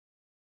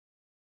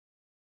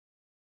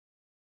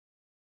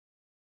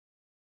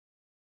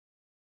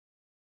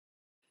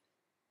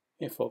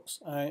Hey folks,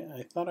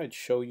 I thought I'd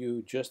show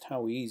you just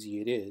how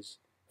easy it is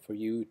for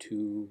you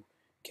to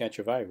catch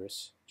a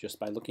virus just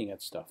by looking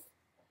at stuff.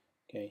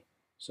 Okay,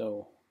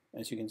 so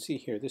as you can see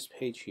here, this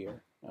page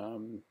here,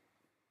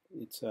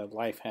 it's a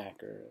life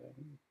hacker.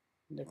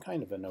 They're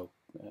kind of a no.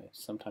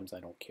 Sometimes I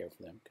don't care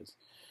for them because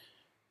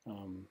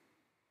um,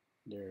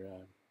 they're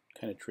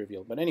kind of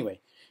trivial. But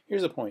anyway,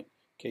 here's the point.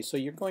 Okay, so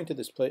you're going to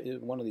this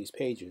one of these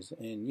pages,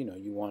 and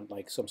you want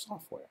like some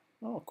software.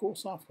 Oh, cool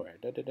software.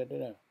 Da da da da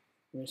da.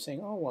 You're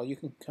saying, oh well, you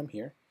can come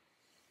here,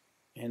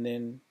 and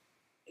then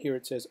here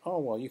it says, oh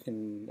well, you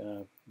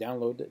can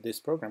download this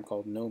program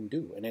called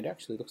GNOME-DO, and it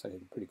actually looks like a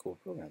pretty cool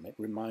program. It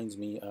reminds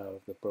me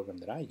of the program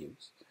that I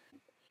use.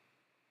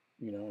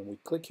 And we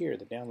click here,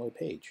 the download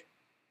page,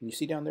 and you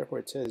see down there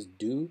where it says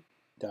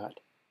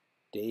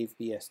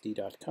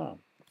do.davebsd.com.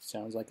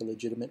 Sounds like a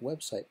legitimate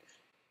website.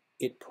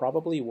 It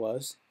probably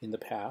was in the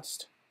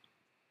past,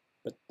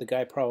 but the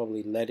guy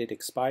probably let it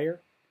expire,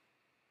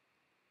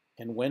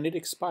 and when it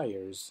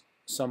expires,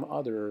 some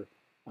other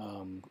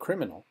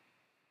criminal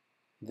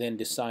then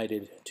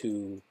decided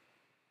to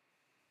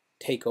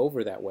take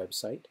over that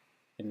website,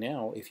 and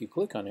now if you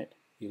click on it,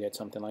 you get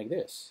something like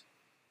this.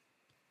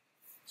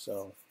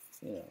 So,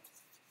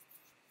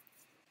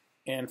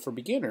 and for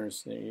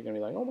beginners, you're going to be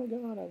like, oh my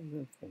God,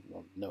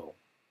 well, no.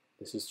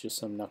 This is just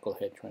some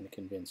knucklehead trying to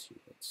convince you.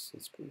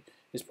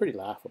 It's pretty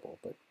laughable,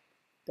 but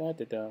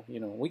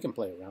we can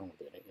play around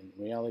with it. In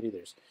reality,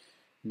 there's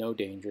no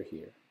danger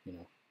here.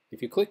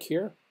 If you click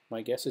here,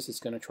 my guess is it's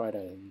going to try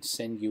to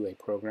send you a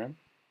program.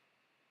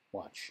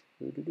 Watch.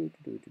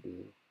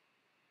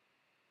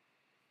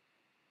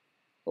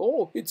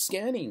 Oh, it's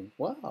scanning.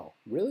 Wow,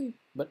 really?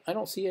 But I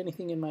don't see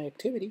anything in my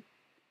activity.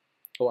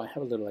 Oh, I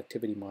have a little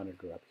activity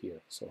monitor up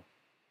here, so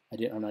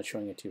I'm not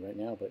showing it to you right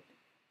now, but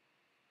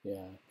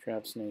yeah,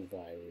 trap snake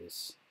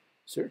virus.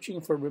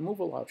 Searching for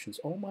removal options.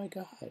 Oh my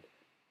God.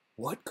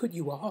 What could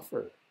you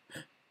offer?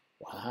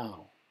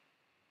 Wow.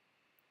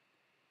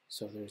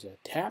 So there's a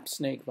tap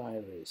snake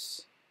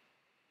virus.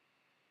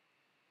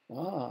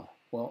 Ah,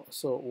 well,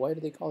 so why do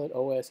they call it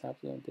OS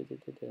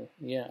application?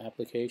 Yeah,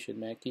 application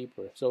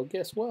MacKeeper. So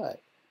guess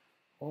what?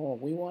 Oh,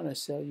 we want to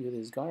sell you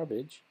this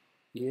garbage.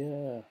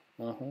 Yeah,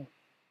 Oh,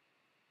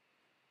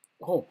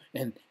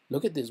 and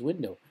look at this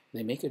window.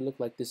 They make it look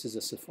like this is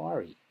a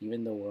Safari,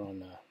 even though we're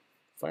on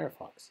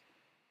Firefox.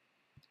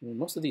 I mean,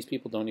 most of these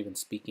people don't even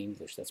speak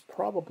English. That's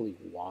probably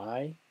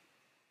why.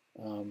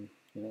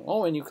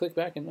 Oh, and you click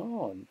back and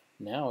oh,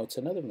 now it's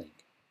another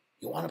link.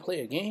 You want to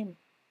play a game?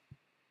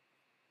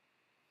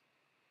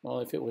 Well,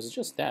 if it was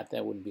just that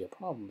wouldn't be a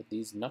problem. But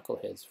these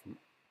knuckleheads from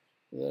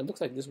it looks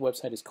like this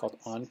website is called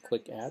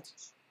OnClick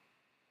Ads.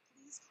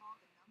 Please call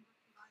the number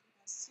provided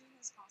as soon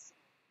as possible.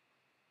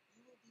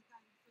 You will be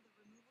guided for the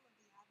removal of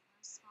the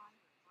adverse spy or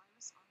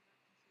virus on your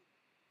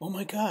computer. Oh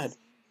my God,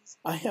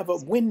 I have a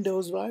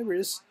Windows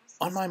virus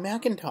on my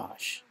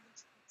Macintosh.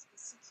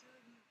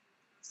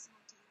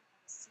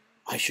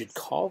 I should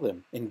call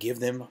them and give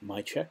them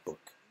my checkbook.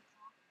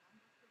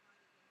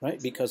 Right?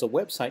 Because a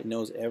website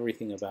knows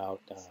everything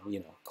about,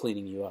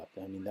 cleaning you up.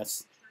 I mean,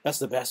 that's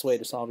the best way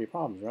to solve your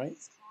problems, right?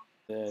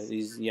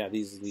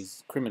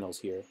 These criminals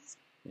here,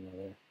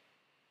 they're.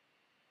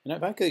 And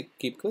if I could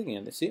keep clicking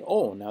on this, see,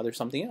 oh, now there's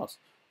something else.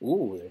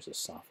 Ooh, there's a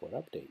software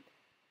update.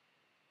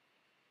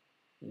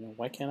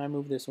 Why can't I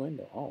move this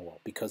window? Oh,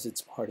 well, because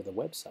it's part of the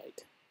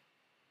website.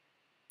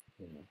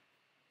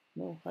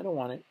 No, I don't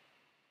want it.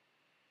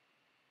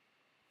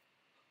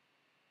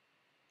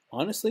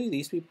 Honestly,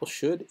 these people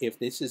should, if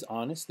this is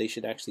honest, they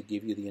should actually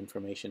give you the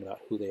information about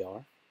who they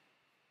are.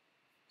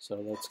 So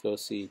let's go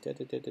see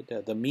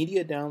the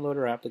media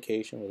downloader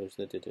application. Where there's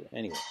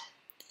anyway,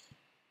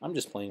 I'm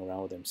just playing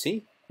around with them.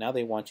 See, now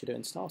they want you to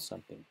install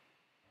something.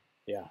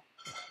 Yeah,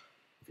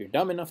 if you're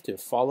dumb enough to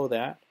follow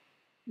that,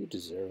 you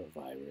deserve a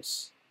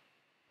virus.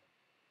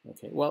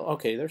 Okay, well,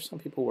 okay, there's some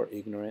people who are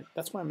ignorant.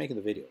 That's why I'm making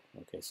the video.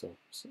 Okay, so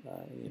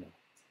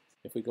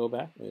if we go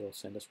back, it'll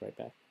send us right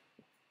back.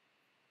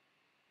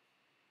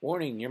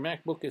 Warning, your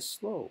MacBook is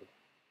slow.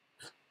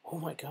 Oh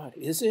my God,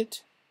 is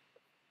it?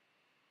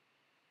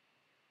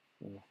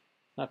 Well,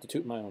 not to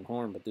toot my own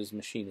horn, but this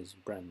machine is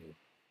brand new,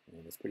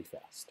 and it's pretty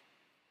fast.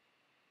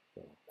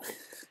 So,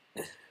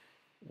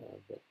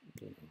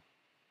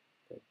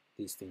 but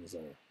these things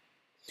are.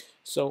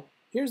 So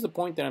here's the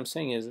point that I'm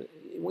saying is,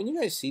 when you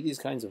guys see these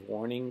kinds of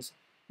warnings,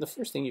 the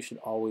first thing you should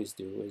always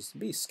do is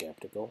be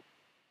skeptical.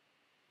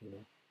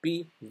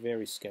 Be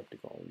very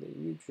skeptical.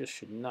 You just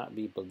should not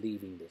be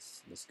believing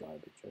this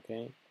garbage,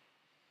 okay?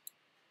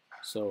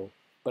 So,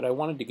 but I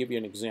wanted to give you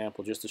an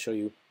example just to show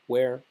you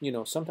where,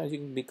 sometimes you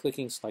can be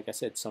clicking, like I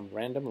said, some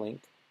random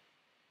link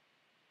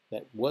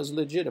that was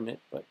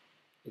legitimate, but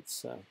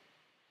it's,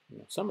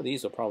 some of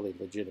these are probably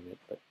legitimate,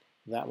 but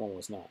that one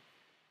was not,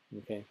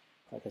 okay?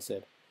 Like I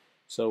said.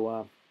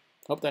 So,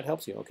 hope that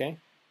helps you, okay?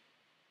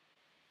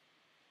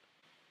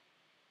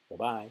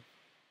 Bye-bye.